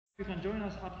You can join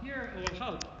us up here, it will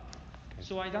help.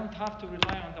 So I don't have to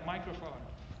rely on the microphone.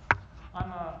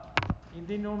 You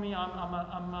didn't know me, I'm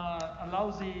a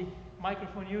lousy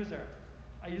microphone user.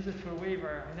 I use it for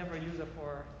waiver, I never use it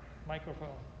for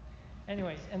microphone.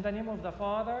 Anyways, in the name of the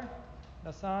Father,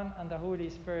 the Son, and the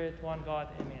Holy Spirit, one God,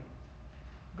 amen.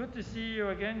 Good to see you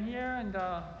again here, and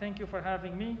thank you for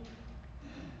having me.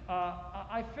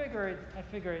 I figured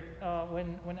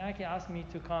when Aki asked me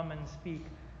to come and speak,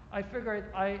 I figured,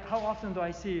 how often do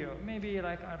I see you? Maybe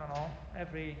like, I don't know,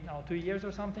 every 2 years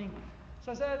or something.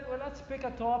 So I said, well, let's pick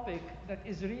a topic that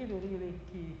is really, really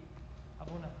key.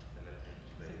 Abuna.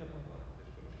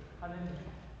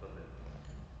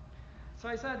 So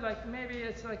I said, like, maybe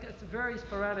it's very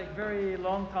sporadic, very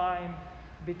long time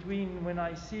between when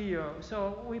I see you.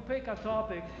 So we pick a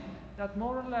topic that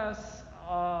more or less,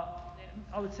 I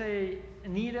would say,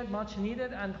 much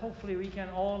needed, and hopefully we can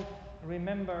all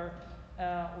remember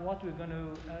what we're going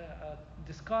to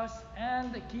discuss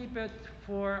and keep it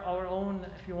for our own,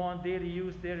 if you want, daily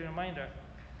use, daily reminder.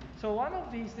 So one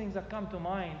of these things that come to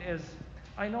mind is,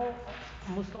 I know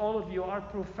most all of you are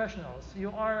professionals.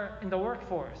 You are in the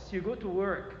workforce. You go to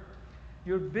work.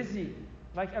 You're busy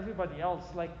like everybody else.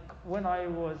 Like when I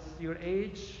was your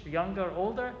age, younger,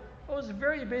 older, I was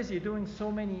very busy doing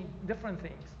so many different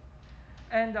things.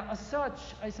 And as such,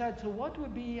 I said, so what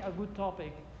would be a good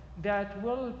topic that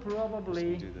will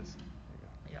probably do this.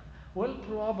 Yeah, will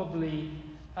probably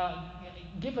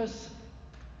give us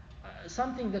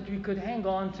something that we could hang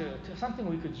on to something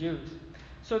we could use.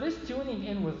 So this tuning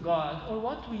in with God, or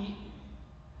what we,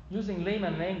 using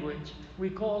layman language, we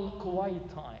call quiet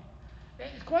time.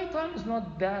 Quiet time is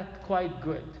not that quite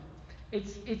good.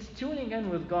 It's tuning in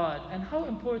with God and how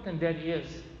important that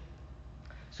is.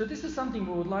 So this is something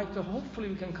we would like to, hopefully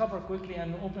we can cover quickly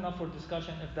and open up for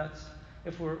discussion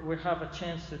if we have a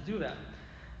chance to do that.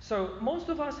 So most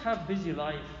of us have busy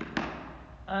life,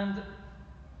 and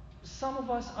some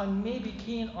of us are maybe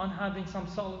keen on having some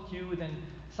solitude and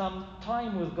some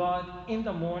time with God in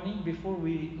the morning before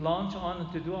we launch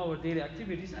on to do our daily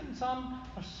activities. And some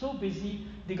are so busy,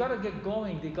 they got to get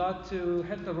going. They got to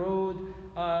hit the road,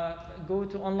 go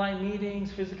to online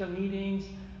meetings, physical meetings,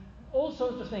 all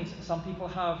sorts of things. Some people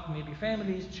have maybe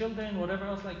families, children, whatever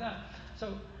else like that.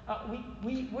 So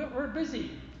we're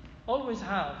busy, always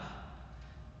have,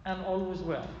 and always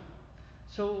will.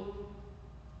 So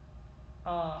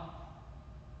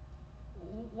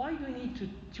why do we need to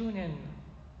tune in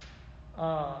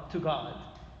to God?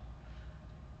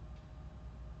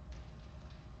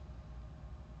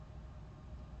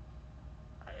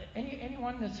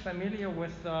 Anyone that's familiar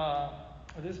with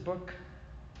this book,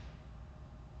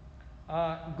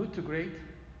 Good to Great?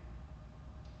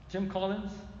 Jim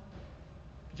Collins,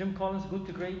 Good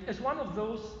to Great. It's one of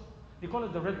those, they call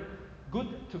it the red,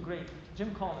 Good to Great,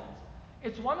 Jim Collins.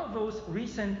 It's one of those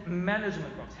recent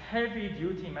management books, heavy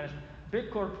duty management. Big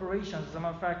corporations, as a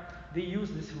matter of fact, they use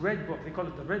this red book, they call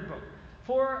it the red book,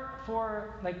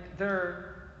 for like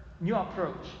their new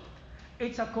approach.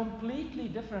 It's a completely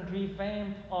different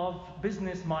revamp of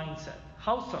business mindset.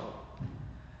 How so?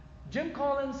 Jim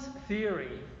Collins'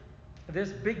 theory,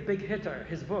 this big hitter,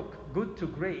 his book, Good to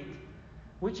Great,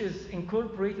 which is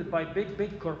incorporated by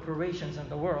big corporations in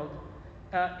the world,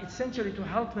 essentially to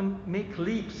help them make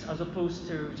leaps as opposed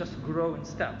to just grow in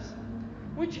steps,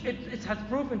 which it has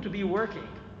proven to be working.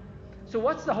 So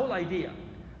what's the whole idea?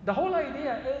 The whole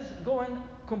idea is going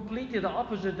completely the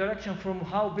opposite direction from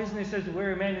how businesses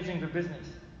were managing their business.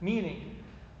 Meaning,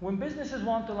 when businesses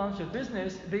want to launch a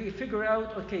business, they figure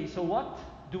out, okay, so what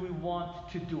do we want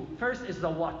to do? First is the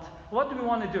what. What do we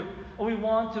want to do? Oh, we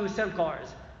want to sell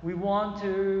cars. We want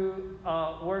to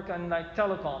work on like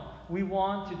telecom. We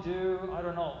want to do, I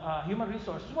don't know, human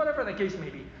resources, whatever the case may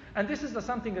be. And this is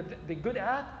something that they're good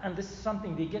at, and this is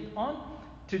something they get on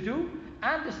to do,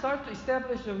 and they start to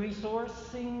establish the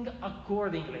resourcing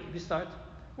accordingly. They start,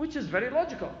 which is very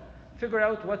logical. Figure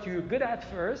out what you're good at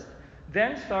first,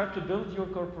 then start to build your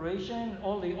corporation,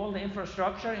 all the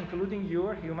infrastructure, including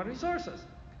your human resources.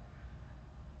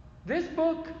 This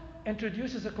book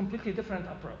introduces a completely different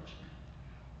approach.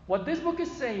 What this book is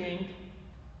saying,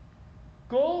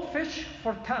 go fish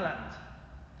for talent.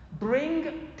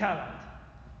 Bring talent.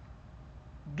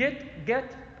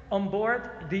 Get on board.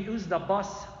 They use the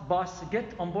bus,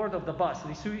 get on board of the bus.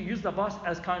 They use the bus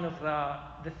as kind of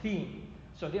the theme.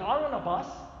 So they are on a bus,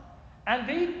 and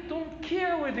they don't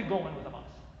care where they're going with the bus.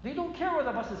 They don't care where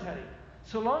the bus is heading.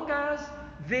 So long as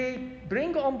they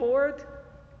bring on board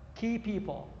key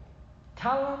people,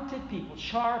 talented people,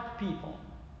 sharp people.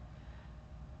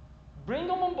 Bring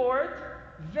them on board,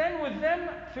 then with them,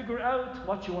 figure out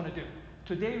what you want to do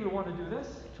Today we want to do this,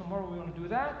 tomorrow we want to do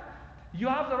that. You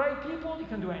have the right people, you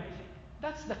can do anything.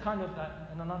 That's the kind of that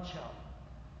in a nutshell.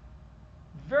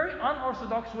 Very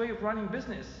unorthodox way of running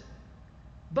business.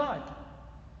 But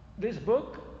this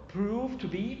book proved to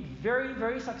be very,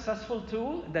 very successful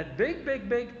tool that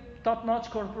big,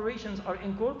 top-notch corporations are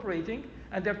incorporating,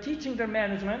 and they're teaching their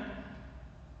management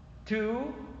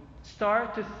to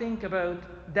start to think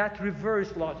about that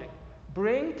reverse logic.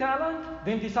 Bring talent,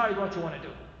 then decide what you want to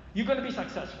do. You're going to be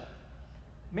successful.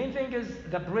 Main thing is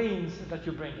the brains that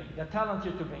you're bringing, the talent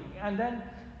you're bringing. And then,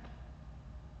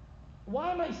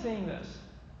 why am I saying this?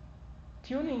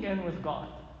 Tuning in with God.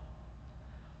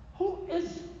 Who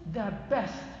is the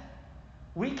best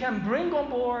we can bring on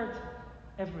board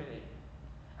every day?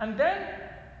 And then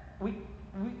we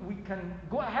can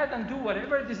go ahead and do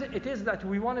whatever it is that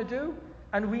we want to do,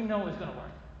 and we know it's going to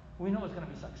work. We know it's going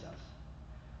to be success.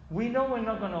 We know we're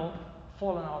not going to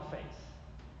fall on our face.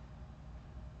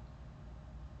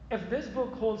 If this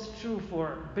book holds true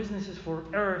for businesses, for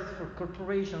earth, for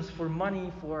corporations, for money,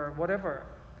 for whatever,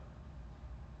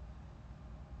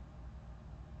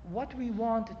 what we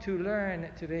want to learn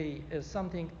today is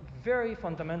something very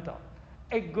fundamental.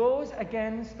 It goes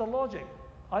against the logic.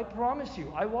 I promise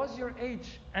you, I was your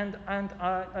age and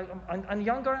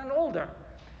younger and older.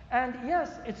 And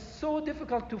yes, it's so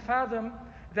difficult to fathom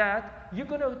that you're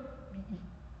going to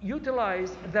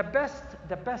utilize the best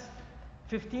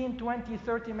 15, 20,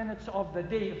 30 minutes of the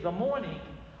day, of the morning,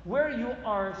 where you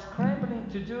are scrambling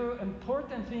to do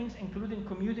important things, including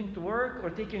commuting to work or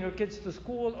taking your kids to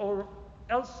school or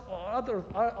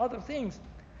other things.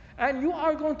 And you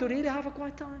are going to really have a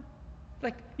quiet time.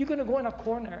 Like, you're going to go in a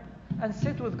corner and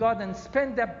sit with God and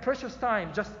spend that precious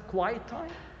time, just quiet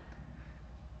time.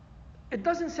 It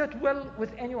doesn't sit well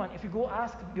with anyone. If you go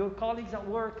ask your colleagues at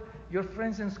work, your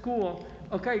friends in school,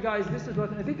 okay, guys, this is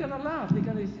what they're gonna laugh. They're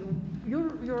gonna say, you're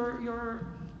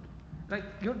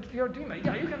dreamer.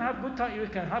 Yeah, you can have good time. You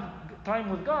can have time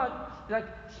with God, like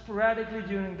sporadically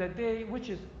during the day, which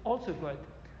is also good.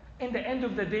 In the end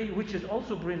of the day, which is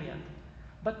also brilliant.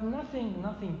 But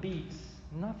nothing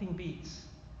beats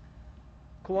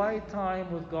quiet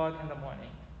time with God in the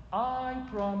morning. I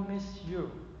promise you,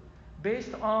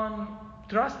 based on,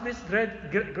 trust this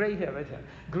gray hair right here.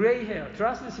 Gray hair,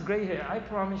 trust this gray hair, I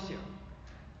promise you.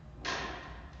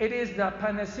 It is the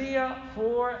panacea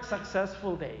for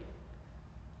successful day.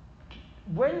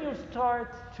 When you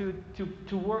start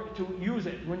to work, to use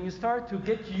it, when you start to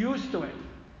get used to it,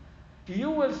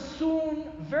 you will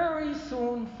very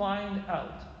soon find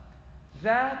out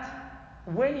that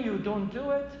when you don't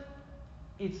do it,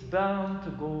 it's bound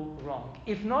to go wrong.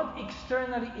 If not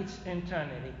externally, it's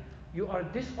internally. You are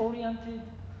disoriented,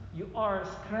 you are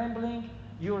scrambling,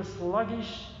 you're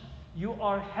sluggish, you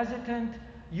are hesitant,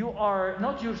 you are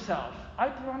not yourself. I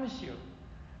promise you.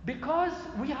 Because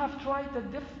we have tried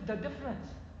the difference.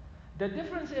 The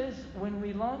difference is when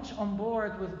we launch on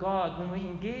board with God, when we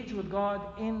engage with God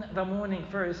in the morning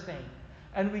first thing,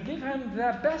 and we give Him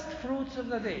the best fruits of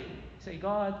the day. Say,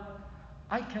 God,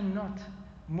 I cannot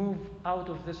move out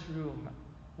of this room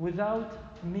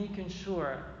without making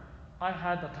sure I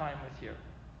had the time with you.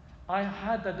 I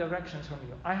had the directions from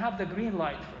you. I have the green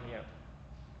light from you.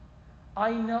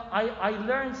 I know I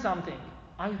learned something.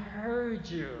 I heard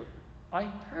you. I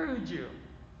heard you.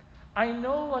 I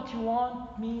know what you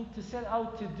want me to set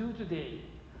out to do today.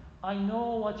 I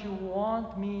know what you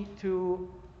want me to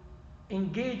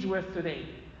engage with today.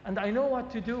 And I know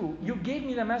what to do. You gave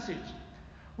me the message.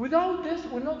 Without this,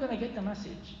 we're not going to get the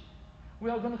message. We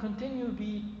are going to continue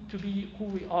to be who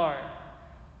we are.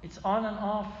 It's on and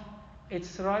off.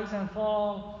 It's rise and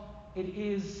fall. It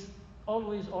is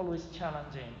always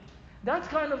challenging. That's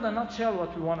kind of the nutshell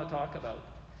what we want to talk about.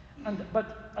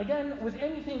 But again, with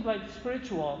anything like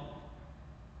spiritual,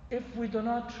 if we do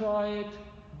not try it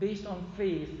based on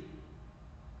faith,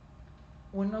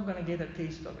 we're not going to get a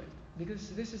taste of it. Because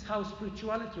this is how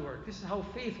spirituality works. This is how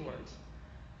faith works.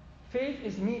 Faith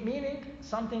is meaning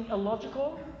something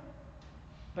illogical,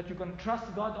 but you're going to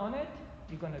trust God on it.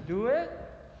 You're going to do it.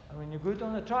 And when you're good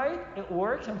on the try it, it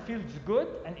works and feels good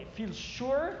and it feels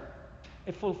sure.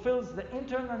 It fulfills the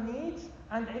internal needs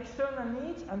and the external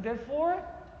needs, and therefore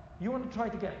you want to try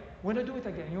it again. You want to do it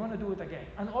again. You want to do it again.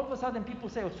 And all of a sudden people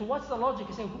say, oh, so what's the logic?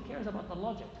 You say, who cares about the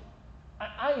logic?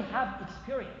 I have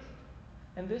experience.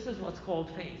 And this is what's called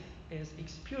faith, is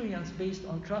experience based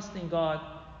on trusting God,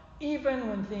 even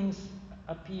when things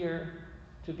appear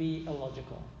to be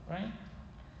illogical, right?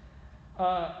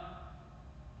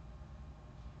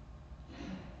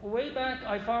 Way back,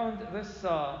 I found this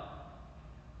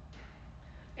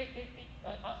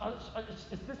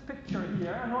It's this picture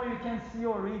here. I know you can't see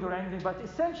or read or anything, but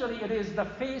essentially it is the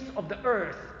face of the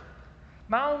earth.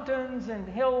 Mountains and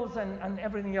hills and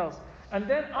everything else. And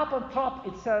then up on top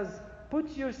it says,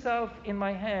 put yourself in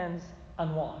my hands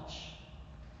and watch.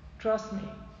 Trust me.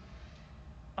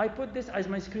 I put this as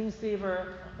my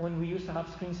screensaver when we used to have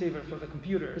screensavers for the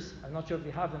computers. I'm not sure if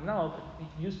we have them now, but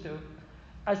it used to.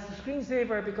 As a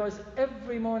screensaver because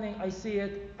every morning I see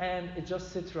it and it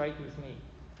just sits right with me.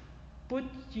 Put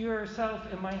yourself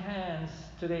in my hands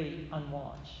today and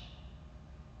watch.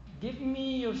 Give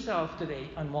me yourself today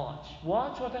and watch.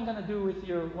 Watch what I'm going to do with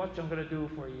you, what I'm going to do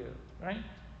for you. Right?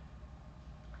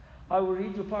 I will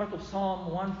read you part of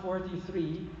Psalm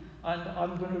 143, and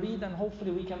I'm going to read, and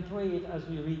hopefully we can pray it as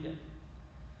we read it.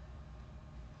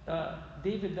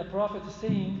 David the prophet is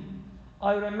saying,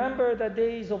 I remember the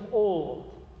days of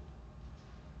old.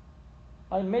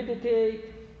 I meditate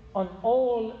on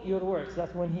all your works.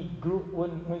 That's when he grew,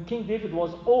 when King David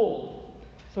was old.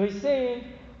 So he's saying,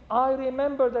 I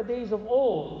remember the days of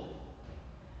old,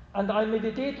 and I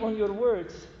meditate on your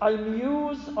works. I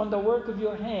muse on the work of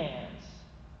your hands.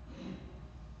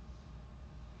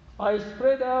 I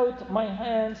spread out my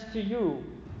hands to you.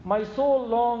 My soul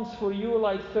longs for you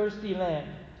like thirsty land.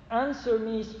 Answer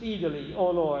me speedily,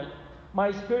 O Lord.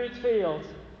 My spirit fails.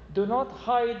 Do not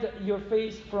hide your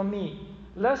face from me,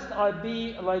 lest I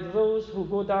be like those who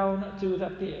go down to the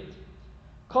pit.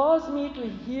 Cause me to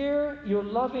hear your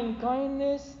loving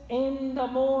kindness in the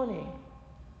morning.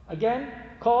 Again,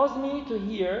 cause me to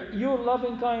hear your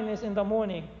loving kindness in the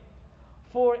morning.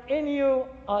 For in you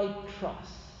I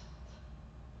trust.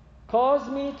 Cause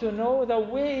me to know the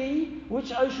way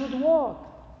which I should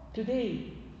walk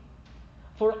today.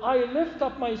 For I lift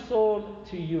up my soul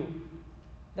to you.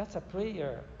 That's a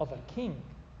prayer of a king,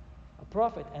 a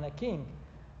prophet and a king.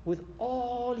 With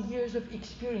all years of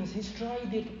experience, he's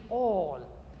tried it all.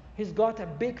 He's got a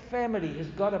big family. He's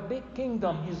got a big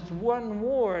kingdom. He's won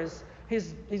wars.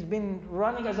 He's been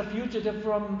running as a fugitive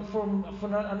from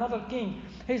another king.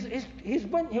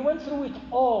 He went through it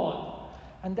all.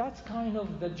 And that's kind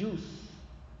of the juice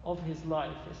of his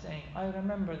life. He's saying, I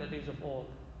remember the days of old.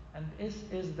 And this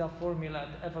is the formula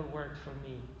that ever worked for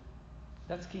me.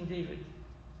 That's King David.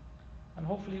 And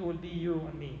hopefully it will be you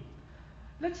and me.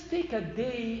 Let's take a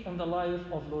day in the life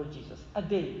of Lord Jesus. A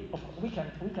day. We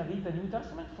can read the New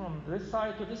Testament from this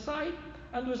side to this side.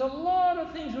 And there's a lot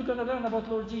of things we're going to learn about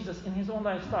Lord Jesus in his own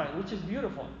lifestyle, which is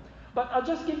beautiful. But I'll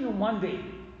just give you one day.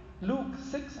 Luke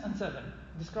 6 and 7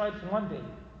 describes one day.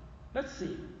 Let's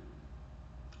see.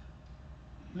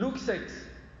 Luke 6.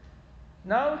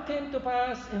 Now it came to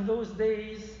pass in those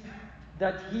days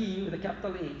that he, with a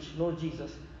capital H, Lord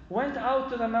Jesus, went out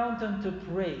to the mountain to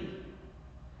pray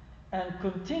and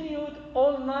continued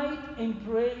all night in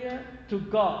prayer to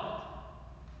God.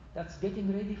 That's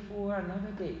getting ready for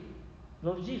another day.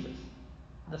 Lord Jesus,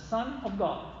 the Son of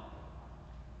God.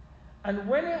 And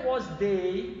when it was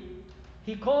day,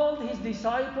 he called his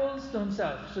disciples to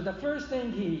himself. So the first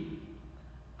thing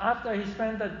after he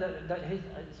spent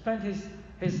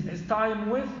his time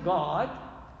with God,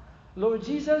 Lord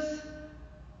Jesus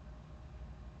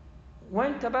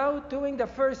went about doing the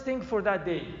first thing for that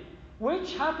day,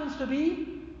 which happens to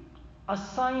be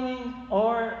assigning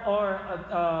or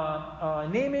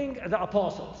naming the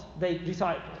apostles, the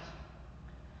disciples.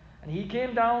 And he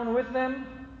came down with them,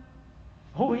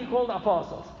 who he called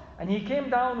apostles. And he came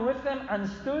down with them and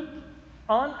stood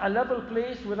on a level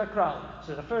place with a crowd.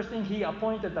 So the first thing he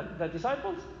appointed the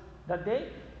disciples that day.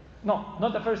 No,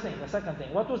 not the first thing, the second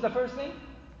thing. What was the first thing?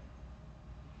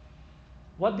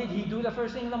 What did he do the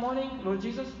first thing in the morning, Lord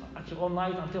Jesus? Actually, all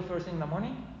night until first thing in the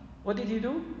morning. What did he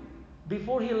do?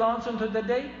 Before he launched into the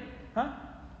day?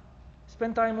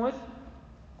 Spend time with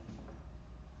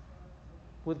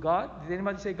God. Did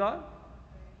anybody say God?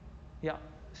 Yeah,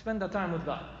 spend the time with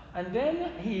God. And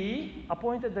then he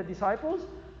appointed the disciples,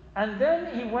 and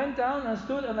then he went down and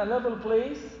stood on a level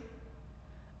place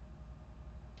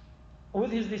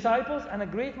with his disciples and a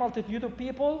great multitude of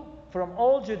people from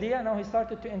all Judea. Now he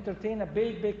started to entertain a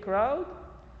big crowd.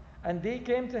 And they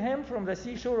came to him from the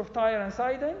seashore of Tyre and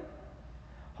Sidon,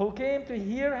 who came to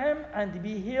hear him and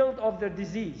be healed of their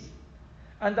disease.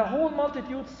 And the whole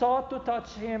multitude sought to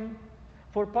touch him,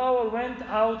 for power went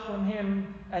out from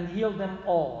him and healed them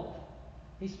all.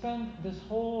 He spent this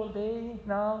whole day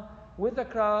now with the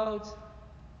crowds.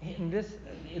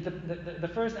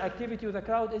 The first activity with the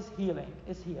crowd is healing.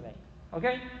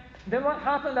 Okay? Then what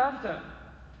happened after?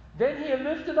 Then he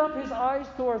lifted up his eyes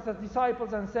towards the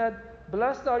disciples and said,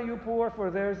 Blessed are you poor,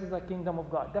 for theirs is the kingdom of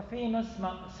God. The famous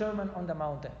Sermon on the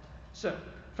Mountain. So,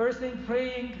 first thing,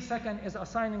 praying. Second is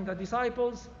assigning the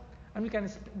disciples. And we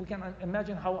can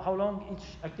imagine how long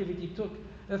each activity took.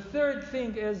 The third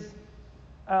thing is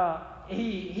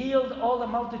he healed all the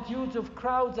multitudes of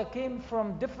crowds that came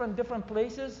from different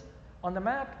places on the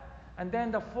map. And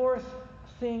then the fourth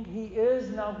thing, he is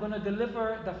now going to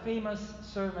deliver the famous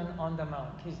Sermon on the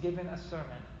Mount. He's given a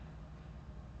sermon.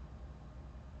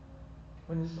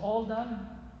 When it's all done,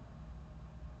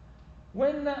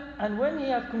 when he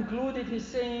had concluded his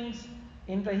sayings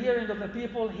in the hearing of the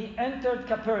people, he entered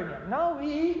Capernaum. Now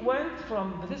he went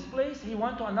from this place, he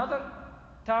went to another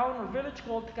town or village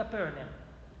called Capernaum.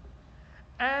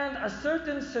 And a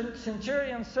certain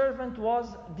centurion servant was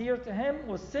dear to him,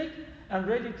 was sick and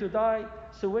ready to die.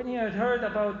 So when he had heard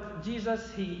about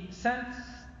Jesus, he sent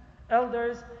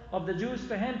elders of the Jews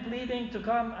to him, pleading to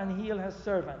come and heal his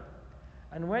servant.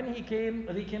 And when they came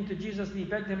to Jesus, they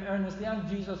begged him earnestly, and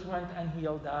Jesus went and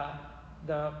healed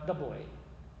the boy.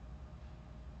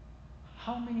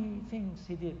 How many things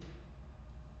he did?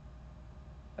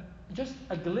 Just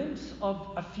a glimpse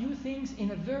of a few things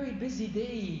in a very busy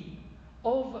day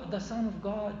of the Son of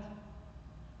God.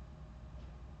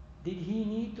 Did he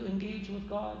need to engage with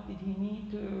God? Did he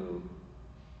need to?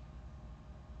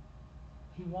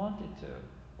 He wanted to.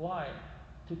 Why?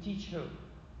 To teach who?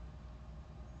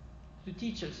 To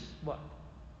teach us what?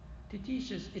 To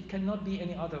teach us it cannot be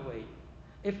any other way.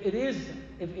 If it is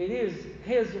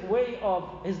his way of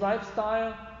his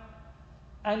lifestyle,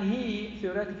 and he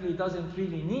theoretically doesn't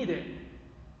really need it,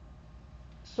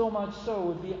 so much so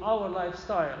would be our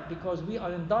lifestyle, because we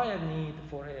are in dire need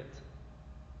for it.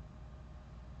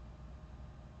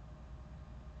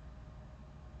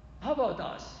 How about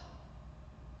us?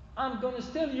 I'm going to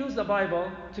still use the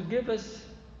Bible to give us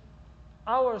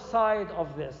our side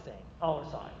of this thing, our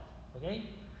side, okay?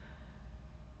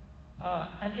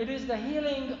 And it is the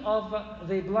healing of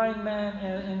the blind man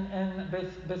in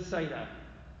Bethsaida.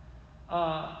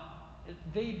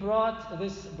 They brought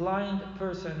this blind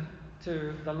person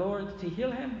to the Lord to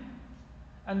heal him.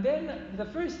 And then the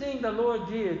first thing the Lord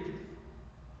did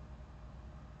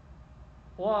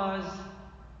was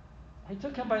he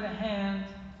took him by the hand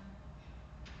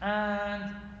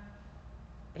and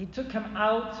he took him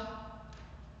out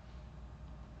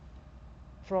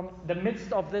from the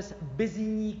midst of this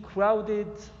busy,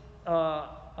 crowded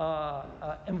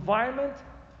environment,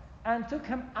 and took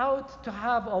him out to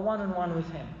have a one-on-one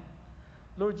with him.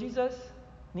 Lord Jesus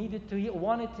wanted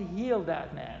to heal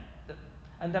that man,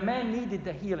 and the man needed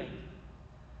the healing.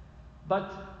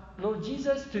 But Lord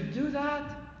Jesus, to do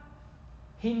that,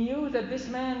 he knew that this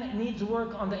man needs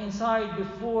work on the inside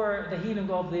before the healing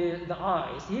of the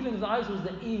eyes. Healing of the eyes was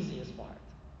the easiest part.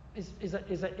 Is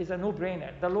a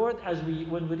no-brainer. The Lord,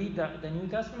 when we read the New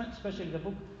Testament, especially the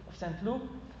book of St. Luke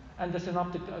and the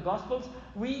Synoptic Gospels,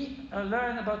 we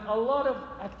learn about a lot of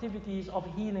activities of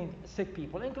healing sick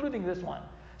people, including this one.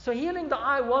 So healing the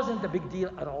eye wasn't a big deal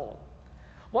at all.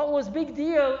 What was big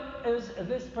deal is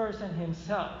this person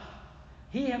himself.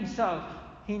 He himself,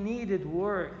 he needed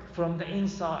work from the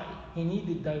inside. He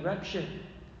needed direction.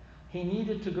 He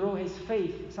needed to grow his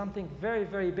faith, something very,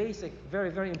 very basic, very,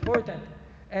 very important.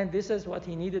 And this is what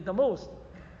he needed the most.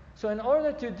 So in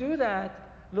order to do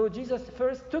that, Lord Jesus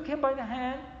first took him by the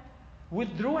hand,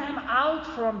 withdrew him out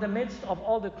from the midst of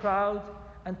all the crowd,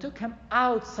 and took him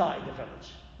outside the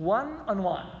village,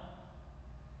 one-on-one.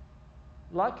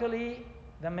 Luckily,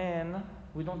 the man,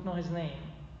 we don't know his name,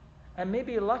 and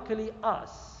maybe luckily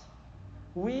us,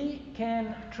 we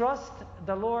can trust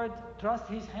the Lord, trust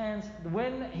his hands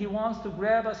when he wants to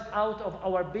grab us out of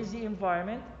our busy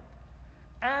environment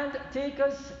and take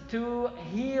us to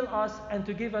heal us and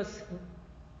to give us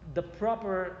the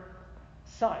proper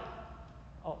sight.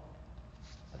 Oh,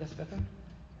 that's better?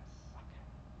 Yes.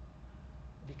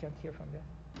 Okay. You can't hear from there?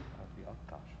 The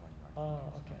off-touch when you are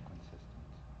okay. Consistent.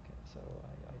 Okay, so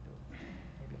I do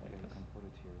maybe like You this. can put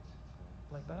it here.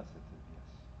 It's Like that? sensitive, yes.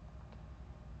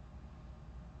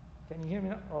 Can you hear me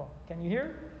now? Oh, can you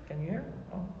hear? Can you hear?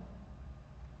 Oh,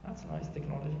 that's nice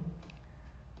technology.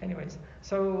 Anyways,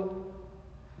 so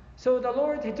the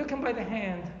Lord, he took him by the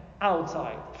hand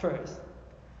outside first.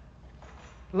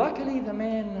 Luckily, the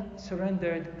man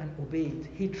surrendered and obeyed.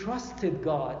 He trusted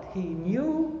God. He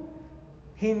knew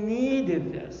he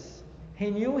needed this.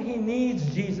 He knew he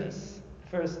needs Jesus,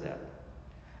 first step.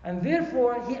 And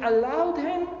therefore, he allowed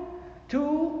him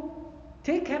to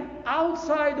take him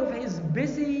outside of his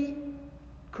busy,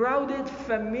 crowded,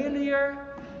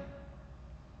 familiar,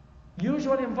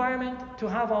 usual environment to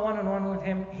have a one-on-one with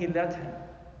him. He let him.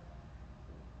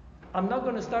 I'm not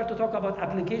going to start to talk about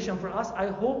application for us. I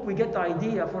hope we get the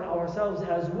idea for ourselves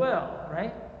as well,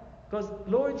 right? Because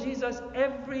Lord Jesus,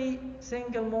 every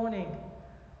single morning,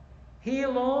 He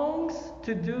longs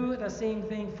to do the same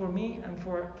thing for me and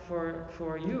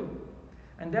for you.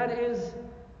 And that is,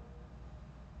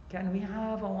 can we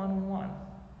have a one-on-one?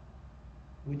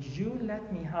 Would you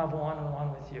let me have a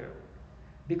one-on-one with you?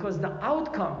 Because the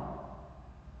outcome,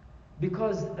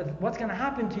 because of what's going to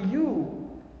happen to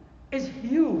you is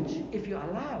huge if you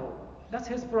allow. That's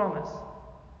his promise.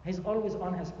 He's always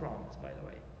on his promise, by the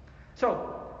way.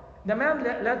 So, the man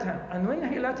let him. And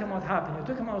when he let him, what happened? He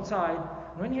took him outside.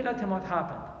 When he let him, what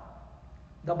happened?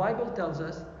 The Bible tells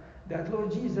us that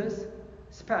Lord Jesus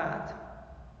spat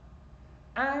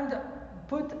and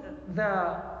put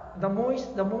the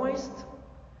moist,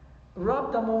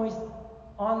 rubbed the moist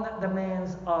on the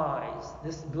man's eyes,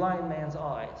 this blind man's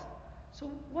eyes. So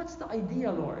what's the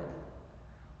idea, Lord?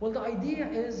 Well, the idea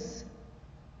is,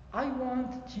 I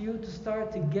want you to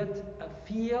start to get a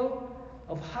feel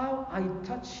of how I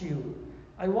touch you.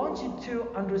 I want you to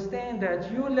understand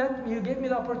that you gave me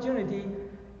the opportunity.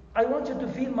 I want you to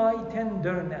feel my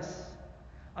tenderness.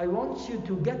 I want you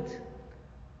to get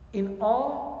in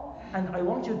awe, and I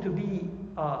want you to be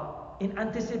in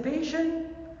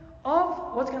anticipation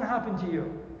of what's going to happen to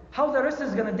you. How the rest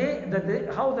of the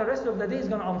day is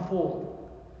going to unfold.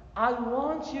 I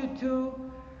want you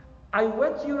to. I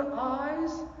wet your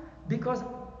eyes because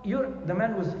the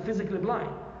man was physically blind.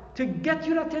 To get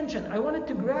your attention. I wanted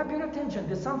to grab your attention.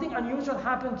 There's something unusual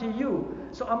happened to you.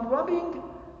 So I'm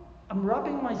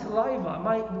rubbing my saliva,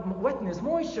 my wetness,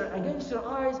 moisture against your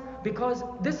eyes because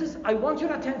I want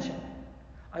your attention.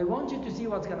 I want you to see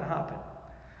what's going to happen.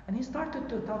 And he started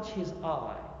to touch his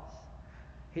eyes.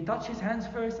 He touched his hands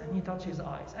first and he touched his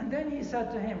eyes. And then he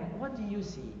said to him, what do you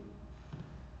see?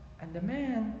 And the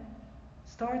man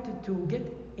started to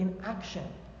get in action.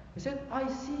 He said, I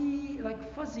see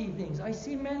like fuzzy things. I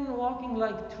see men walking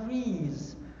like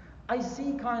trees. I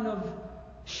see kind of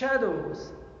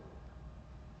shadows.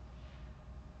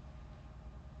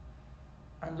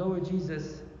 And Lord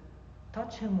Jesus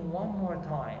touched him one more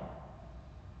time.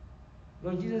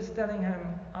 Lord Jesus is telling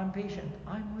him, I'm patient.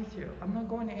 I'm with you. I'm not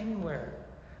going anywhere.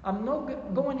 I'm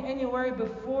not going anywhere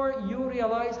before you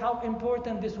realize how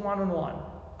important this one-on-one.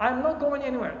 I'm not going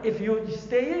anywhere. If you're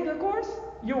staying the course,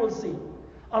 you will see.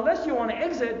 Unless you want to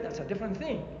exit, that's a different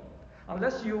thing.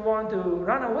 Unless you want to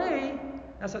run away,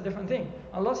 that's a different thing.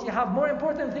 Unless you have more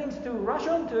important things to rush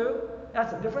onto,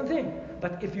 that's a different thing.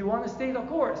 But if you want to stay the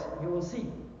course, you will see.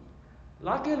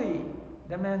 Luckily,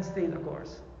 the man stayed the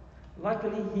course.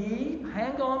 Luckily, he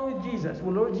hung on with Jesus,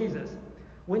 with Lord Jesus.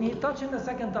 When he touched him the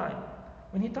second time,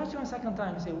 he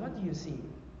said, what do you see?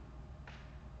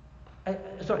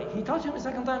 He touched him the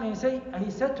second time and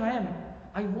he said to him,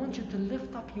 I want you to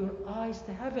lift up your eyes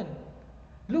to heaven.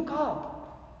 Look up.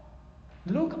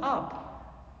 Look up.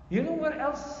 You know where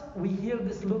else we hear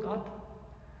this look up?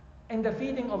 In the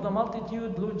feeding of the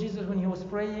multitude, Lord Jesus, when he was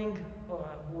praying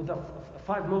with the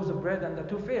 5 loaves of bread and the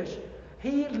 2 fish,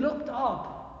 he looked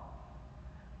up.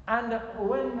 And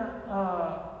when,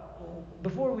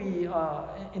 before we,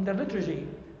 in the liturgy,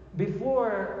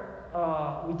 before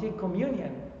we take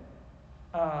communion,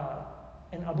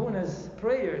 in Abuna's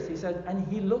prayers, he said, and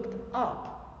he looked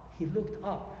up. He looked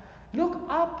up. Look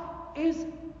up is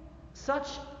such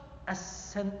a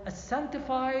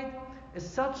sanctified, is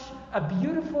such a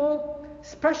beautiful,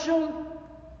 special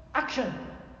action.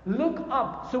 Look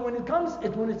up. So when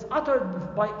it's uttered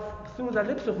through the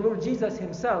lips of Lord Jesus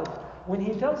himself, when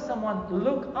he tells someone,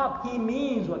 look up, he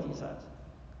means what he says.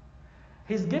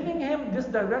 He's giving him this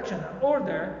direction, an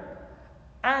order,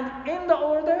 and in the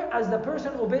order, as the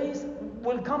person obeys,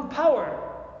 will come power.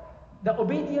 The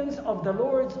obedience of the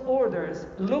Lord's orders,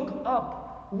 look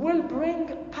up, will bring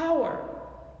power.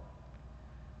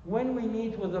 When we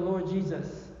meet with the Lord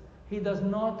Jesus, he does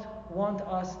not want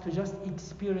us to just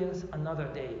experience another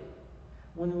day.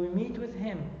 When we meet with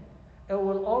him, it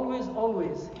will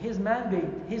always, his mandate,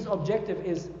 his objective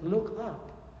is look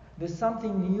up. There's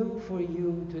something new for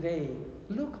you today.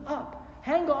 Look up.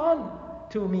 Hang on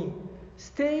to me.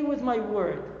 Stay with my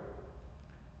word.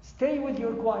 Stay with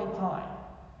your quiet time.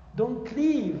 Don't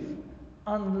leave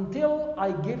until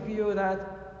I give you that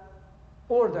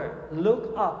order.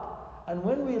 Look up. And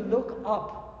when we look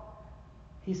up,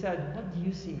 he said, what do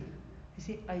you see? He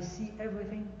said, I see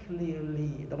everything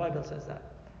clearly. The Bible says that.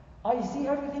 I see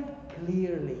everything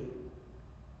clearly.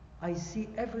 I see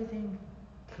everything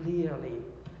clearly.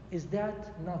 Is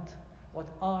that not what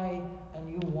I and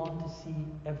you want to see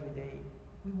every day?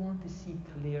 We want to see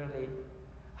clearly.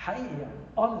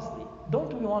 Honestly,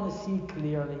 don't we want to see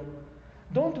clearly?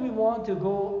 Don't we want to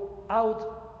go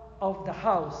out of the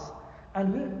house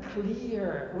and we're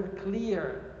clear,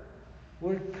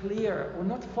 we're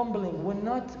not fumbling, we're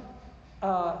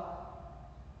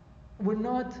we're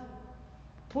not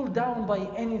pulled down by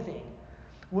anything.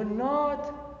 We're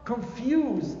not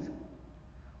confused.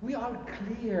 We are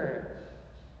clear.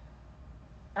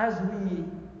 As we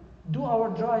do our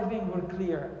driving, we're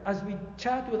clear. As we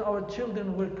chat with our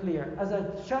children, we're clear. As I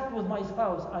chat with my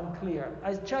spouse, I'm clear.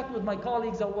 As I chat with my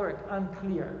colleagues at work, I'm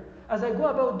clear. As I go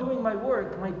about doing my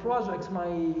work, my projects,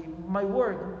 my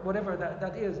work, whatever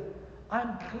that is,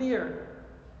 I'm clear.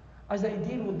 As I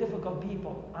deal with difficult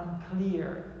people, I'm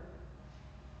clear.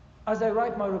 As I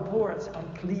write my reports,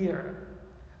 I'm clear.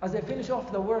 As I finish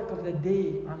off the work of the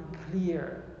day, I'm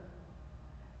clear.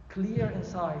 Clear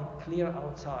inside, clear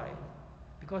outside.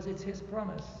 Because it's his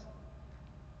promise.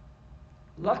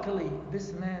 Luckily,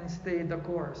 this man stayed the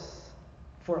course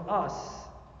for us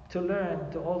to learn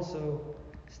to also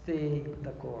stay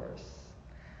the course.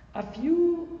 A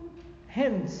few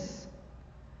hints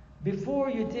before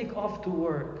you take off to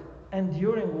work and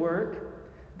during work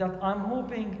that I'm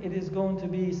hoping it is going to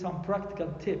be some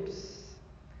practical tips.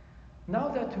 Now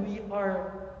that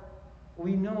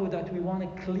we know that we want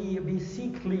to see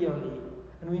clearly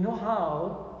and we know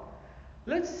how,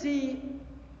 let's see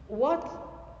what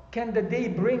can the day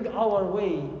bring our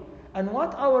way and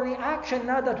what our reaction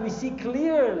now that we see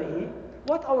clearly,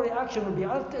 what our reaction will be.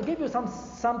 I'll give you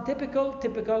some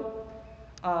typical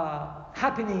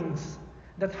happenings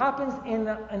that happens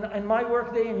in my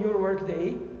work day and your work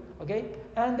day, okay?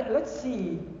 And let's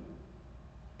see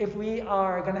if we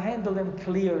are going to handle them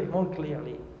more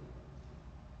clearly.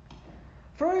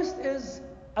 First is,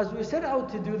 as we set out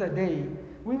to do the day,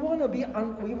 we want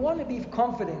to be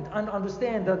confident and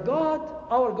understand that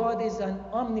our God is an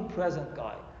omnipresent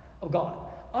God.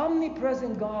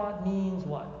 Omnipresent God means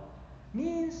what?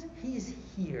 Means He is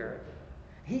here.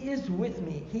 He is with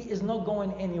me. He is not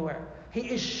going anywhere. He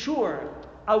is sure,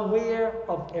 aware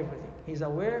of everything. He's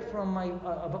aware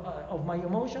of my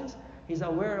emotions. He's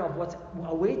aware of what's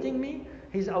awaiting me.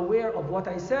 He's aware of what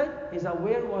I said. He's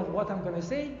aware of what I'm going to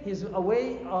say. He's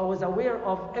aware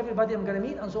of everybody I'm going to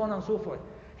meet, and so on and so forth.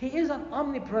 He is an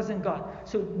omnipresent God.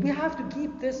 So we have to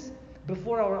keep this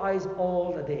before our eyes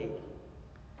all the day.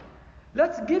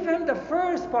 Let's give Him the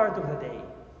first part of the day.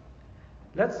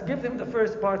 Let's give Him the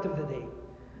first part of the day.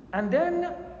 And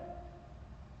then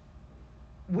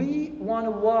we want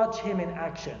to watch Him in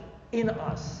action, in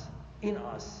us,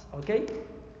 okay?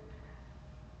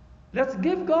 Let's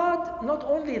give God not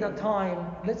only the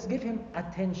time, let's give Him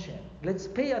attention. Let's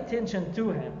pay attention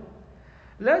to Him.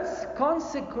 Let's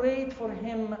consecrate for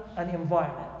Him an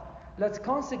environment. Let's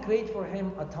consecrate for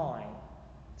Him a time.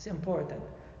 It's important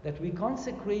that we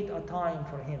consecrate a time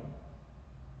for Him.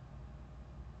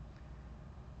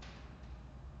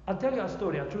 I'll tell you a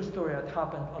true story that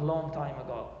happened a long time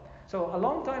ago. So a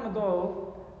long time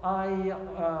ago, I'm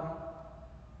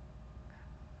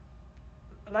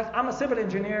a civil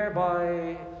engineer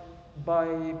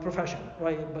by profession,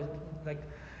 right?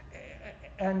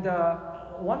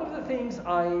 One of the things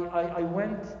I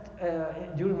went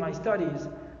during my studies,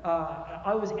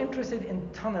 I was interested in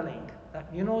tunneling.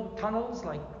 You know tunnels,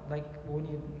 like when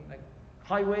you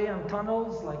highway and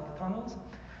tunnels, like tunnels.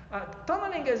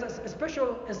 Tunneling is a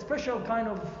special kind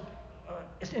of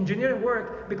engineering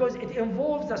work because it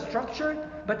involves the structure,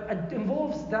 but it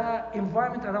involves the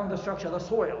environment around the structure, the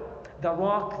soil, the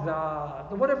rock,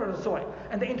 the whatever the soil,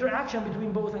 and the interaction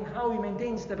between both and how we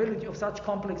maintain stability of such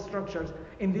complex structures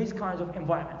in these kinds of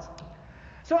environments.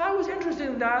 So I was interested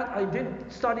in that. I did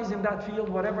studies in that field,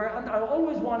 whatever, and I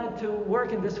always wanted to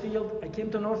work in this field. I came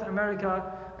to North America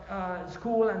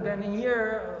school and then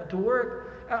here to work.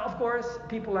 Of course,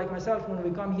 people like myself, when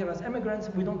we come here as immigrants,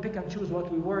 we don't pick and choose what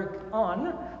we work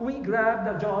on. We grab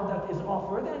the job that is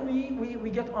offered and we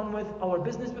get on with our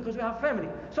business because we have family.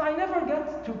 So I never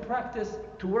get to practice,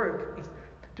 to work,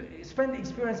 to spend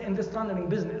experience in this tunneling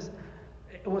business.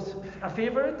 It was a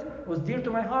favorite, it was dear to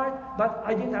my heart, but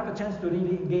I didn't have a chance to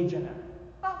really engage in it.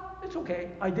 It's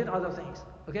okay, I did other things,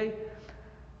 okay?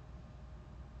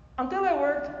 Until I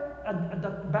worked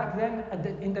back then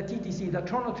in the TTC, the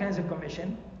Toronto Transit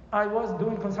Commission. I was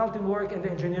doing consulting work in the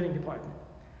engineering department.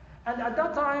 And at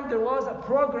that time, there was a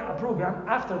program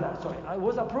after that, it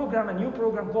was a new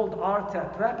program called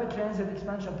RTEP, Rapid Transit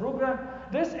Expansion Program.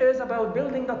 This is about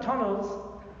building the tunnels,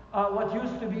 what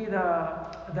used to be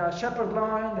the Shepherd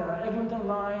Line, the Eglinton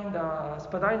Line, the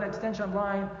Spadina Extension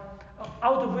Line,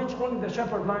 out of which only the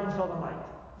Shepherd Line saw the light.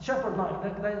 Shepherd Line,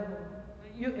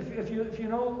 if you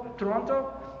know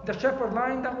Toronto, the Shepherd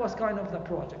Line, that was kind of the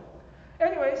project.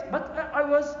 Anyways, but I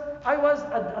was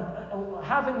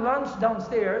having lunch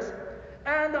downstairs,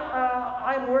 And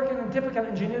I'm working in typical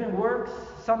engineering works,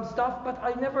 some stuff, but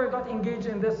I never got engaged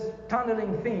in this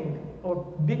tunneling thing or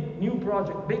big new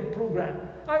project, big program.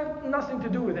 I have nothing to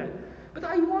do with it. But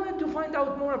I wanted to find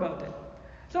out more about it.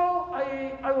 So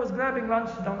I was grabbing lunch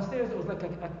downstairs. It was like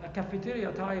a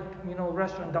cafeteria type,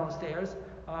 restaurant downstairs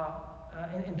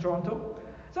in Toronto.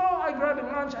 So I grabbed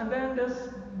lunch, and then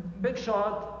this big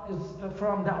shot is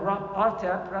from the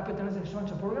RTEP, Rapid Transit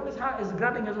Expansion Program, is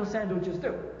grabbing his own sandwiches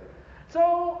too.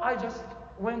 So I just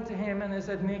went to him and I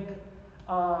said, Nick,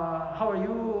 how are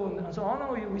you? And so on.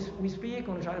 We speak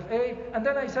on A. And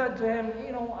then I said to him,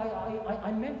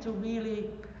 I meant to really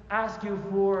ask you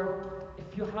for,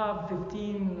 if you have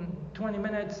 15, 20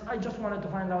 minutes, I just wanted to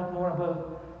find out more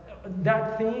about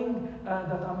that thing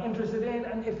that I'm interested in,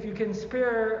 and if you can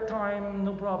spare time,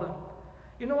 no problem.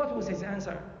 You know what was his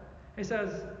answer? He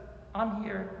says, I'm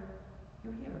here,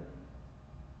 you're here.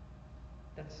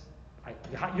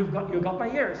 You got my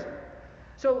ears.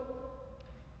 So,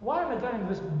 why am I telling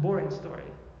this boring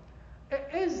story? It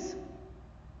is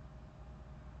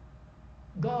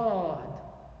God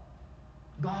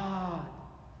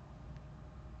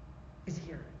is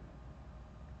here.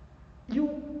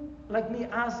 You, like me,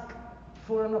 ask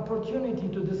for an opportunity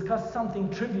to discuss something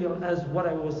trivial as what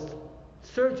I was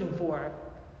searching for.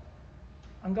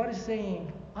 And God is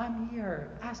saying, I'm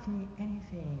here, ask me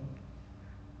anything.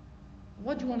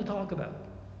 What do you want to talk about?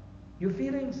 Your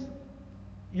feelings?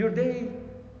 Your day?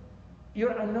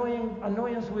 Your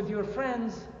annoyance with your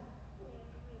friends?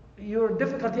 Your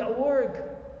difficulty at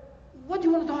work? What do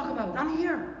you want to talk about? I'm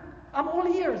here. I'm all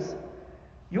ears.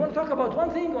 You want to talk about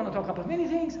one thing? You want to talk about many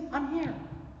things? I'm here.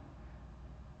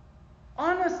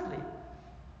 Honestly,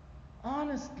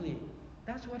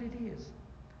 that's what it is.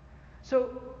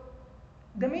 So,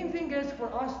 the main thing is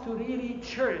for us to really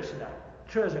cherish that,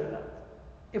 treasure that.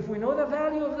 If we know the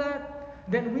value of that,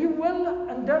 then we will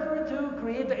endeavor to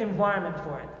create the environment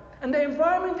for it. And the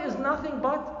environment is nothing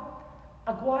but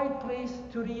a quiet place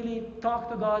to really talk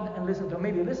to God and listen to Him.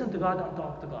 Maybe listen to God and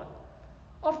talk to God.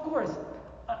 Of course,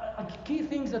 key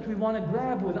things that we want to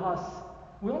grab with us,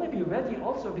 we want to be ready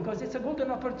also because it's a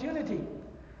golden opportunity.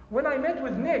 When I met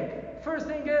with Nick, first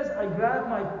thing is I grabbed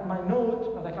my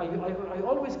note, like I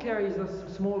always carry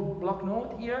this small block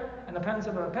note here and a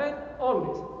pencil or a pen,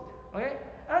 always. Okay?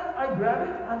 And I grab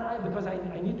it and because I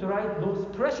need to write those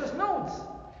precious notes.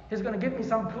 He's going to give me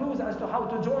some clues as to how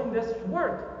to join this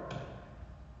work.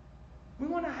 We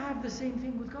want to have the same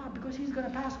thing with God because He's going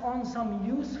to pass on some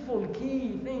useful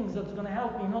key things that's going to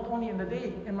help me not only in the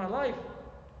day, in my life.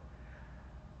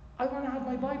 I want to have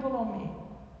my Bible on me.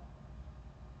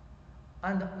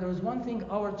 And there's one thing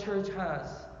our church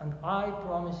has, and I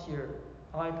promise you,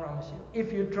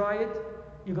 if you try it,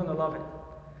 you're going to love it.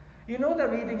 You know the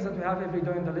readings that we have every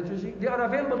day in the liturgy? They are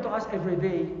available to us every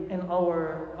day in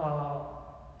our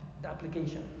the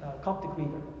application, Coptic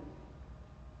Reader.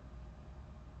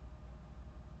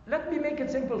 Let me make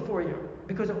it simple for you,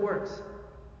 because it works.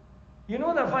 You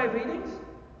know the 5 readings?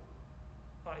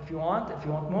 If you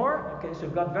want more, okay, so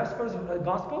you've got Vespers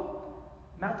Gospel,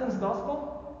 Matins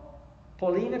Gospel,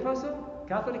 Pauline Epistle,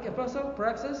 Catholic Epistle,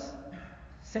 Praxis,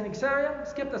 Synaxarium.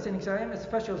 Skip the Synaxarium, it's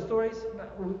special stories.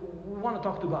 We want to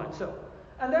talk to God. So,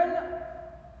 and then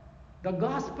the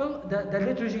Gospel, the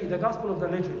liturgy, the Gospel of the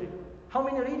liturgy. How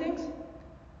many readings?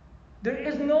 There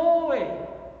is no way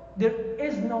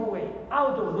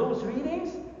out of those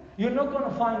readings you're not going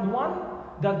to find one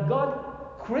that God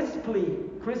crisply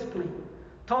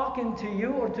talking to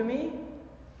you or to me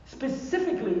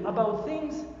specifically about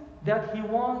things that He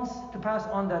wants to pass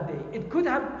on that day. It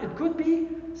could be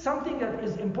something that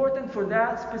is important for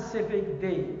that specific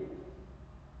day.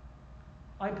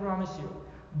 I promise you.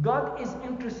 God is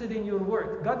interested in your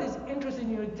work. God is interested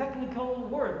in your technical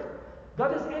work.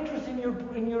 God is interested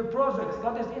in your projects.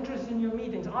 God is interested in your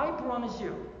meetings. I promise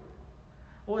you.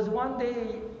 It was one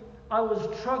day I was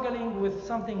struggling with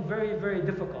something very, very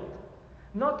difficult.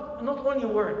 Not only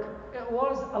work. It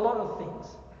was a lot of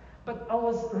things. But I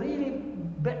was really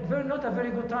not a very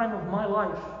good time of my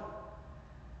life.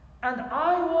 And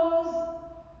I was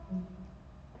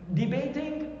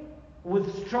debating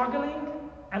with struggling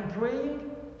and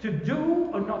praying to do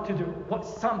or not to do.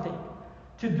 Something.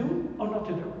 To do or not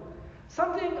to do.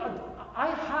 Something I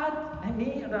had,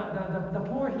 the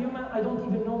poor human, I don't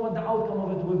even know what the outcome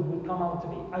of it would come out to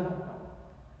be. I don't know.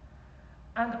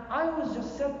 And I was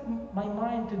just set my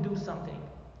mind to do something.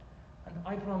 And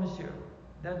I promise you,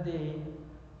 that day,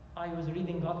 I was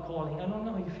reading God Calling. I don't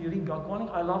know if you read God Calling.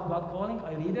 I love God Calling.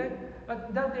 I read it.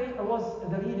 But that day, I was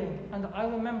the reading. And I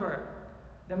remember,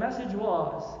 the message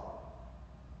was,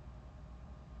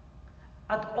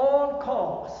 at all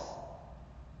costs,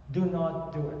 do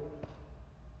not do it.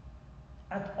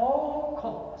 At all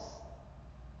costs,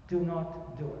 do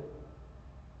not do it.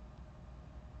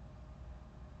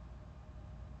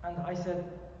 And I said,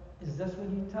 is this what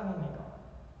you're telling me,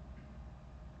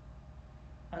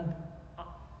 God? And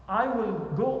I will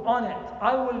go on it.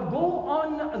 I will go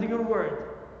on your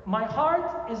word. My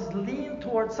heart is leaned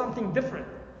towards something different.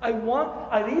 I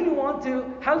really want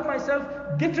to help myself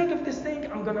get rid of this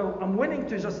thing. I'm willing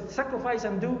to just sacrifice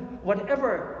and do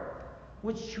whatever,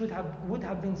 which would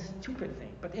have been stupid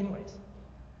thing. But anyways,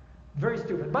 very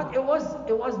stupid. But it was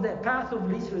the path of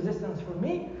least resistance for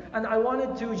me, and I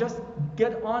wanted to just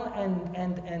get on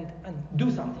and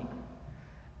do something.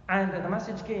 And the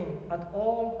message came, at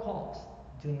all costs,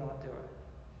 do not do it.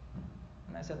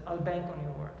 And I said, I'll bank on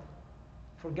your word.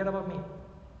 Forget about me.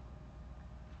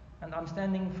 And I'm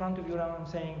standing in front of you and I'm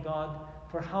saying, God,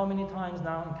 for how many times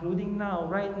now, including now,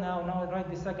 right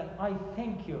this second, I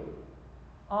thank you.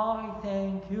 I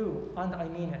thank you. And I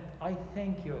mean it. I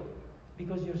thank you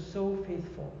because you're so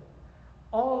faithful.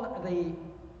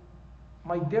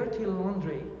 My dirty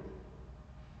laundry,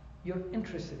 you're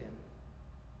interested in.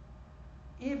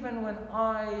 Even when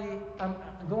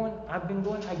I've been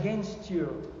going against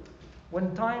you,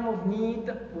 when time of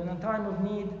need,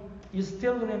 you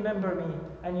still remember me,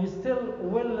 and you still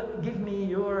will give me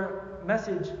your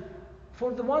message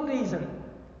for the one reason,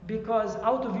 because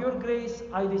out of your grace,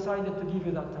 I decided to give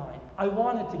you that time. I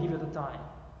wanted to give you the time.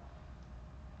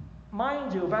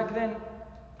 Mind you, back then,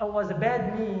 I was a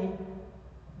bad me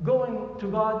going to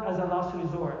God as a last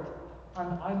resort,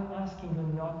 and I'm asking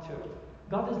you not to.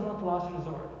 God is not last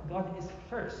resort. God is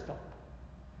first stop.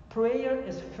 Prayer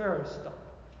is first stop.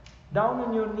 Down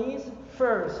on your knees,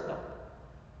 first stop.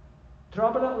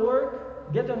 Trouble at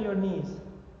work, get on your knees.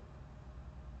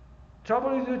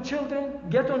 Trouble with your children,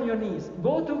 get on your knees.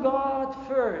 Go to God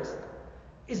first.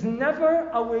 It's never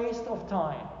a waste of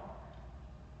time.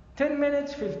 10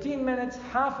 minutes, 15 minutes,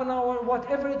 half an hour,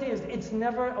 whatever it is, it's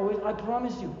never a waste. I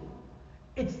promise you.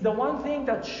 It's the one thing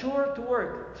that's sure to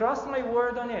work. Trust my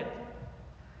word on it.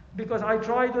 Because I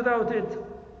tried without it,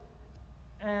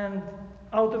 and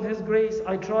out of His grace,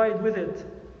 I tried with it.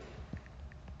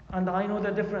 And I know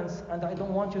the difference, and I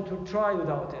don't want you to try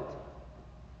without it.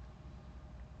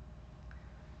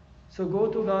 So go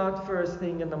to God first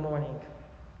thing in the morning.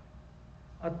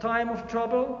 At time of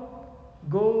trouble,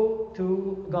 go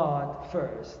to God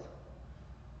first.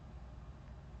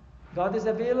 God is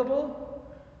available.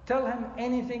 Tell Him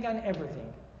anything and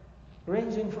everything,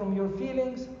 ranging from your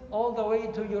feelings all the way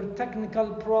to your technical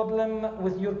problem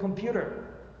with your computer,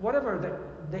 whatever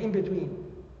the in-between.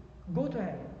 Go to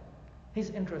Him. He's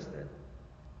interested,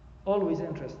 always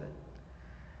interested.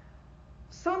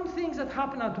 Some things that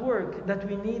happen at work that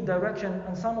we need direction,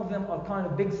 and some of them are kind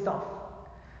of big stuff.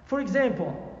 For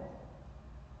example,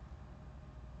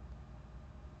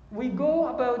 we go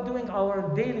about doing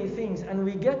our daily things and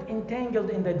we get entangled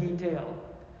in the detail.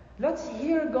 Let's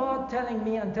hear God telling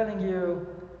me and telling you,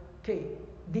 okay,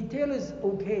 detail is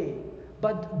okay,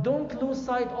 but don't lose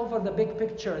sight over the big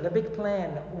picture, the big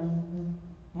plan,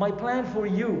 my plan for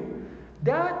you.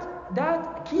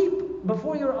 That keep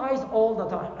before your eyes all the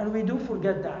time, and we do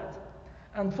forget that.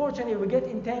 Unfortunately, we get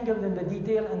entangled in the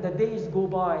detail and the days go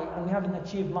by and we haven't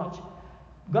achieved much.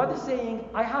 God is saying,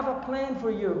 I have a plan for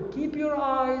you. Keep your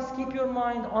eyes, keep your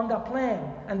mind on the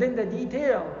plan, and then the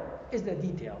detail is the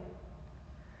detail.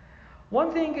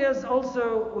 One thing is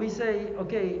also, we say,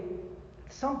 okay,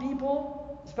 some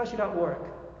people, especially at work,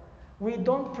 we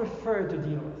don't prefer to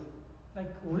deal with. Like,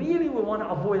 really, we want to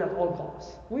avoid at all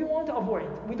costs. We want to avoid.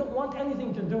 We don't want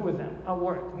anything to do with them at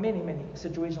work. Many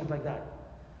situations like that.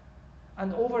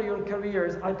 And over your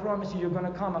careers, I promise you're going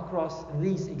to come across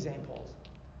these examples.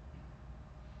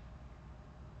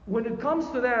 When it comes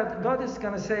to that, God is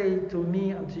going to say to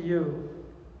me and to you,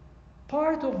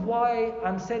 part of why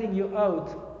I'm setting you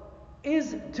out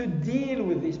is to deal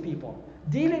with these people.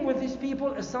 Dealing with these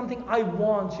people is something I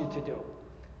want you to do.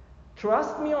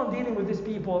 Trust me on dealing with these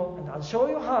people, and I'll show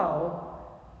you how.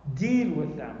 Deal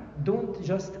with them. Don't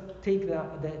just take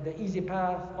the easy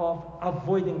path of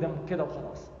avoiding them. كده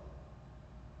وخلاص.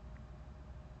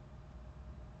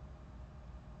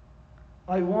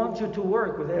 I want you to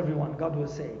work with everyone, God will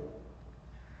say.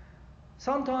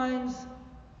 Sometimes,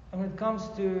 when it comes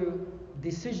to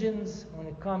decisions, when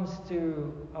it comes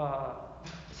to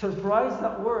surprise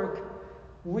at work,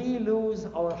 we lose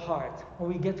our heart, and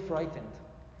we get frightened.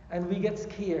 And we get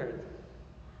scared.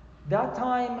 That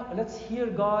time, let's hear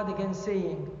God again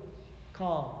saying,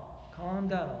 calm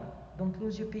down. Don't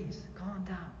lose your peace. Calm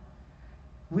down.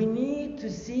 We need to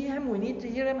see Him, we need to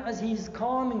hear Him as He's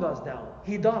calming us down.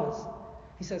 He does.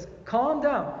 He says, calm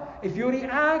down. If you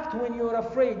react when you're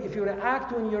afraid, if you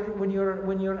react when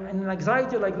you're in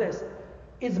anxiety like this,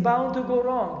 it's bound to go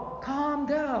wrong. Calm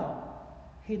down.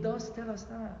 He does tell us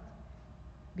that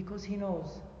because he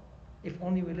knows if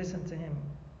only we listen to him.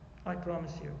 I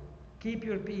promise you. Keep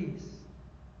your peace.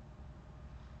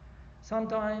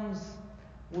 Sometimes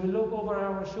we look over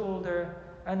our shoulder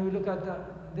and we look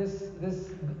at this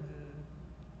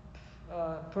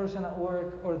person at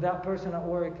work or that person at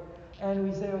work, and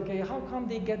we say, okay, how come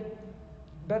they get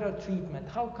better treatment?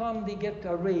 How come they get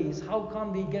a raise? How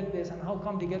come they get this and how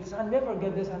come they get this? I never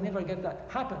get this, I never get that.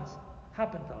 Happened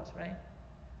to us, right?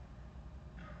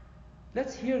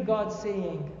 Let's hear God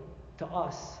saying to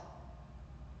us,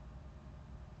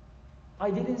 I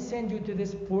didn't send you to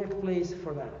this workplace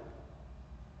for that.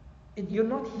 You're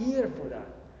not here for that.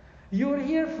 You're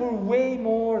here for way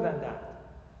more than that.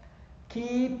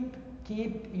 Keep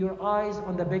your eyes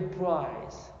on the big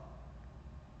prize.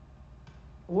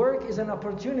 Work is an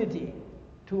opportunity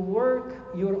to work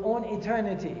your own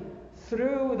eternity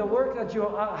through the work that you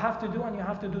have to do, and you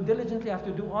have to do diligently, you have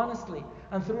to do honestly,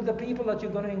 and through the people that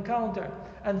you're going to encounter,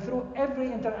 and through every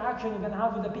interaction you're going to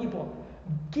have with the people.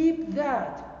 Keep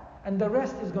that. And the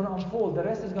rest is going to unfold. The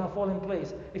rest is going to fall in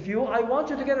place. I want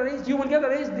you to get a raise, you will get a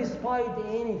raise despite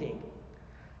anything.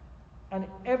 And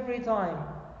every time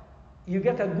you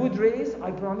get a good raise, I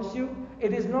promise you,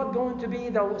 it is not going to be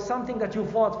something that you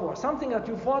fought for. Something that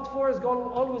you fought for is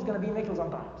always going to be nickels and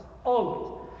dimes.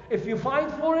 Always. If you fight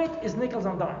for it, it's nickels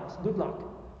and dimes. Good luck.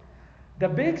 The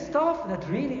big stuff, that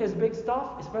really is big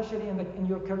stuff, especially in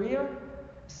your career,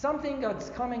 something that's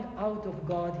coming out of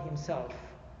God himself.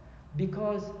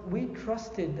 Because we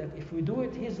trusted that if we do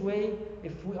it his way,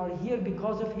 if we are here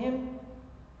because of him,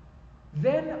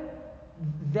 then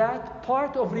that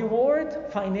part of reward,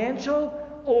 financial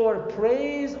or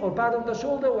praise or pat on the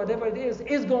shoulder, whatever it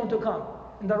is going to come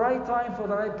in the right time for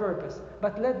the right purpose.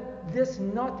 But let this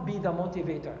not be the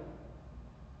motivator.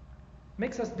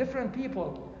 Makes us different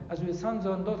people as we're sons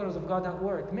and daughters of God at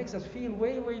work. Makes us feel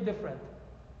way, way different.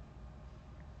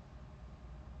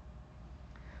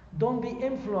 Don't be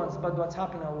influenced by what's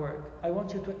happening at work. I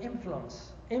want you to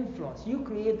influence. Influence. You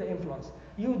create the influence.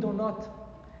 You do not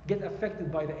get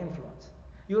affected by the influence.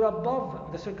 You're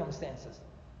above the circumstances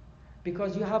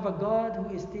because you have a God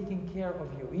who is taking care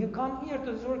of you. You come here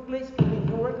to this workplace for me.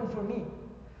 You're working for me.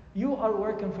 You are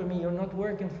working for me. You're not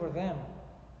working for them.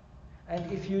 And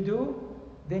if you do,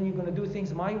 then you're going to do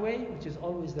things my way, which is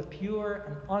always the pure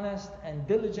and honest and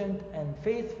diligent and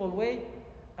faithful way.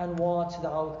 And watch the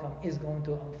outcome is going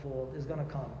to unfold, is going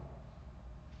to come.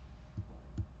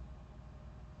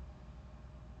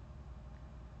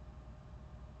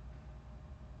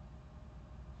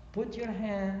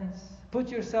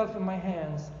 Put yourself in my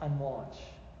hands and watch.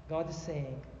 God is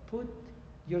saying, put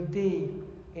your day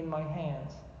in my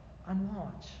hands and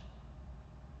watch.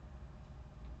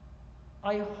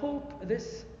 I hope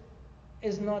this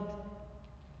is not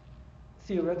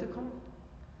theoretical.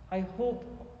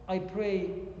 I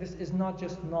pray this is not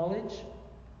just knowledge.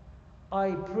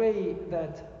 I pray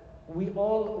that we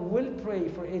all will pray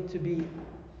for it to be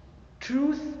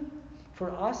truth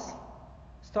for us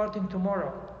starting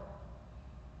tomorrow.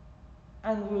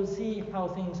 And we'll see how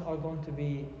things are going to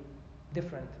be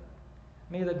different.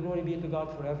 May the glory be to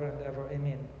God forever and ever.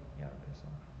 Amen.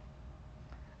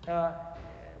 Yeah,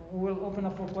 we'll open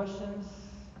up for questions.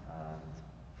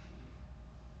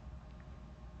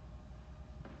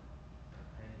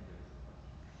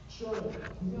 Sure.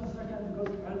 Give me a second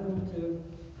because I'm going to.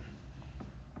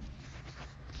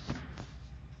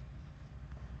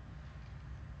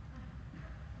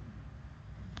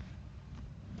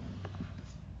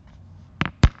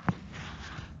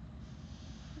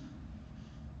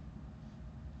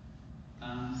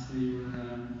 So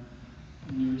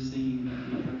you were saying that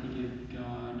we have to give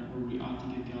God, or we ought to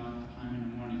give God time in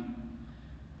the morning.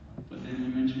 But then you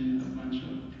mentioned a bunch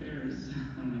of prayers.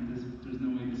 I'm like, there's no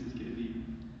way this is going to be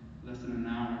less than an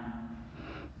hour.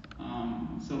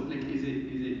 So like, is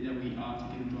it that we ought to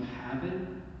get into a habit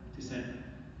to set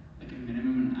like a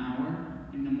minimum an hour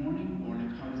in the morning, or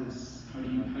like how do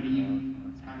you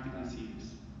practically see this?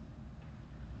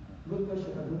 Good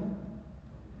question, Aruna.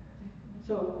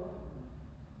 So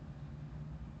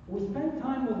we spend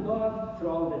time with God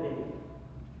throughout the day.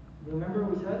 Remember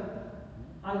we said,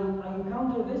 I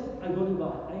encounter this, I go to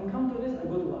God. I encounter this, I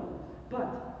go to God. But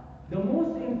the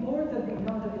most important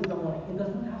encounter is the morning. It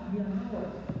does not have to be an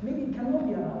hour. Maybe it cannot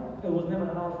be an hour. It was never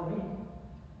an hour for me.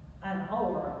 An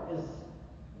hour is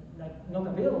like not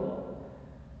available.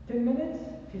 10 minutes,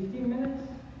 15 minutes,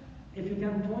 if you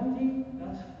can 20,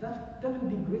 that would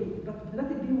be great. But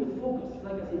let it be with focus,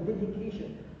 like I said,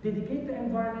 dedication. Dedicate the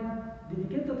environment,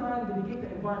 dedicate the time, dedicate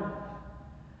the environment.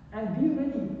 And be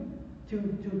ready to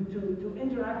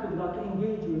interact with God, to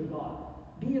engage with God.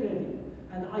 Be ready.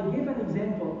 And I gave an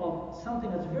example of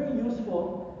something that's very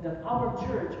useful that our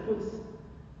church puts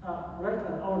right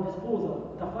at our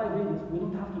disposal, the 5 readings. We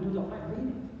don't have to do the 5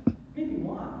 readings. Maybe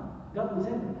one. God will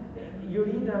send. You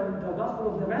read the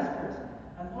Gospel of the Vespers,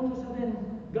 and all of a sudden,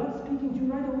 God's speaking to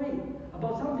you right away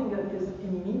about something that is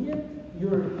immediate,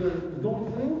 you're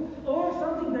going through, or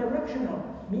something directional,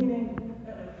 meaning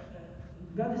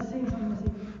God is saying something, and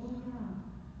say, oh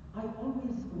yeah, I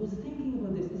always was thinking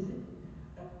about this.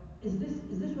 Is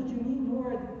this what you mean,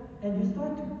 Lord? And you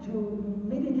start to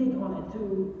meditate on it,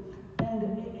 and it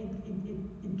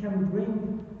can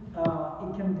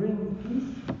bring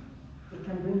peace, it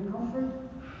can bring comfort,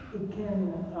 it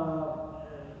can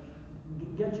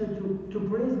get you to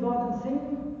praise God and sing.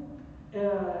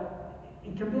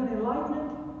 It can be an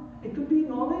enlightenment, it could be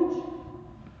knowledge,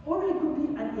 or it could be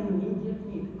an immediate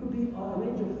need. It could be a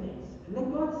range of things.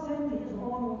 Let God send His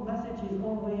own message, His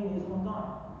own way, in His own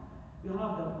time. You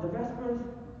have the Vespers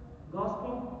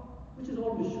Gospel, which is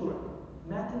always short.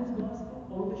 Matins Gospel,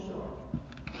 always short.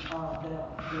 The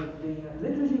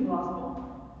Liturgy Gospel,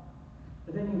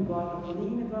 but then you've got the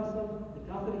Pauline Epistle, the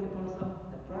Catholic Epistle,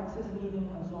 the Praxis reading,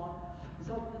 and so on.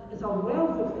 So it's a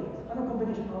wealth of things, and a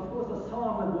combination, of course, the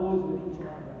psalm that goes with each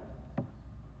one of them.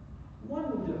 One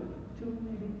would do, 2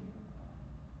 maybe.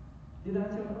 Did I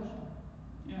answer your question?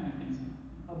 Yeah, I think so.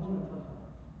 Abundant thought.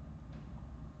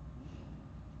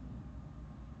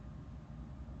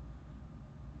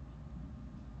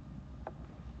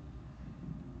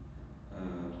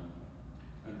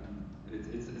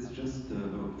 It's just a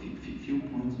few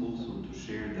points also to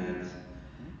share that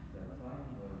time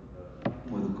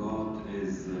with God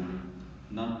is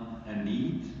not a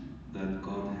need that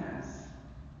God has,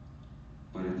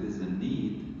 but it is a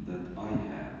need that I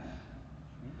have.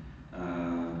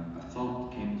 A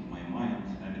thought came to my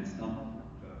mind, and it's not to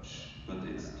judge, but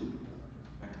it's to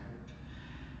perspective.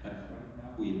 Right now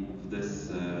we have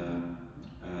this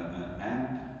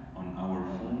app on our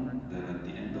phone that at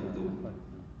the end of the week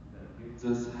that gives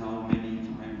us how many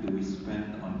time do we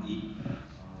spend on each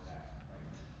our app,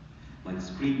 right? Like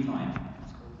screen time.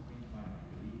 It's called screen time, I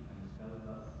believe, and it tells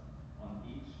us on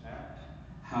each app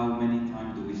how many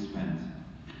time do we spend.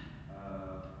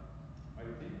 I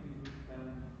think we do spend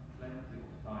plenty of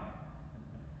time.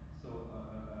 So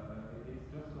it's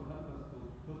just to help us to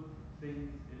put things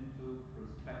into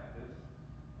perspective.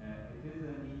 It is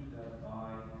a need that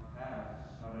I have,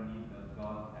 not a need that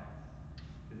God has.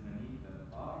 It is a need that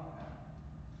I have.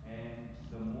 And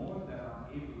the more that I'm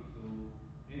able to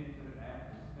interact,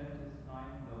 to spend this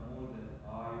time, the more that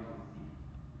I receive.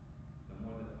 The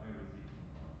more that I receive from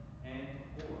God. And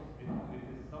of course, it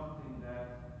is something that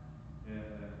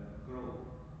grows.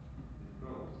 It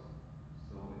grows.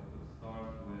 So it could start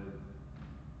with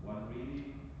 1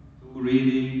 reading, 2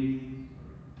 readings,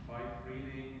 5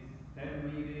 readings,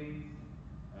 10 readings.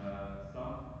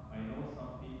 I know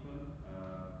some people,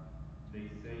 they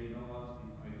say, you know what,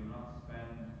 if I do not spend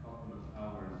a couple of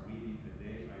hours reading a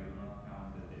day, I do not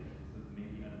count the day. This is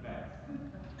maybe advanced.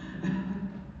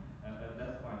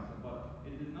 That's fine. So, but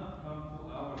it did not come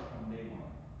 2 hours from day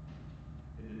one.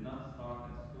 It did not start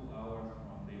as 2 hours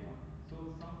from day one. So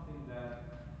it's something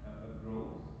that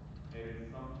grows. It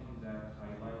is something that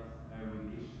highlights a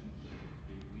relationship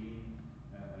between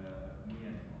me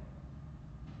and God.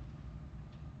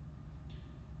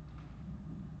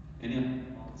 Any other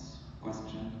thoughts,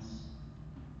 questions?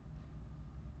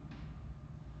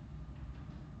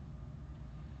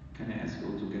 Can I ask you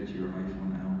all to get your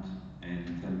iPhone out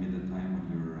and tell me the time when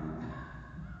you're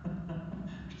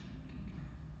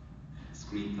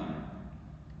screen time?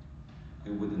 I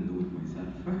wouldn't do it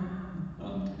myself.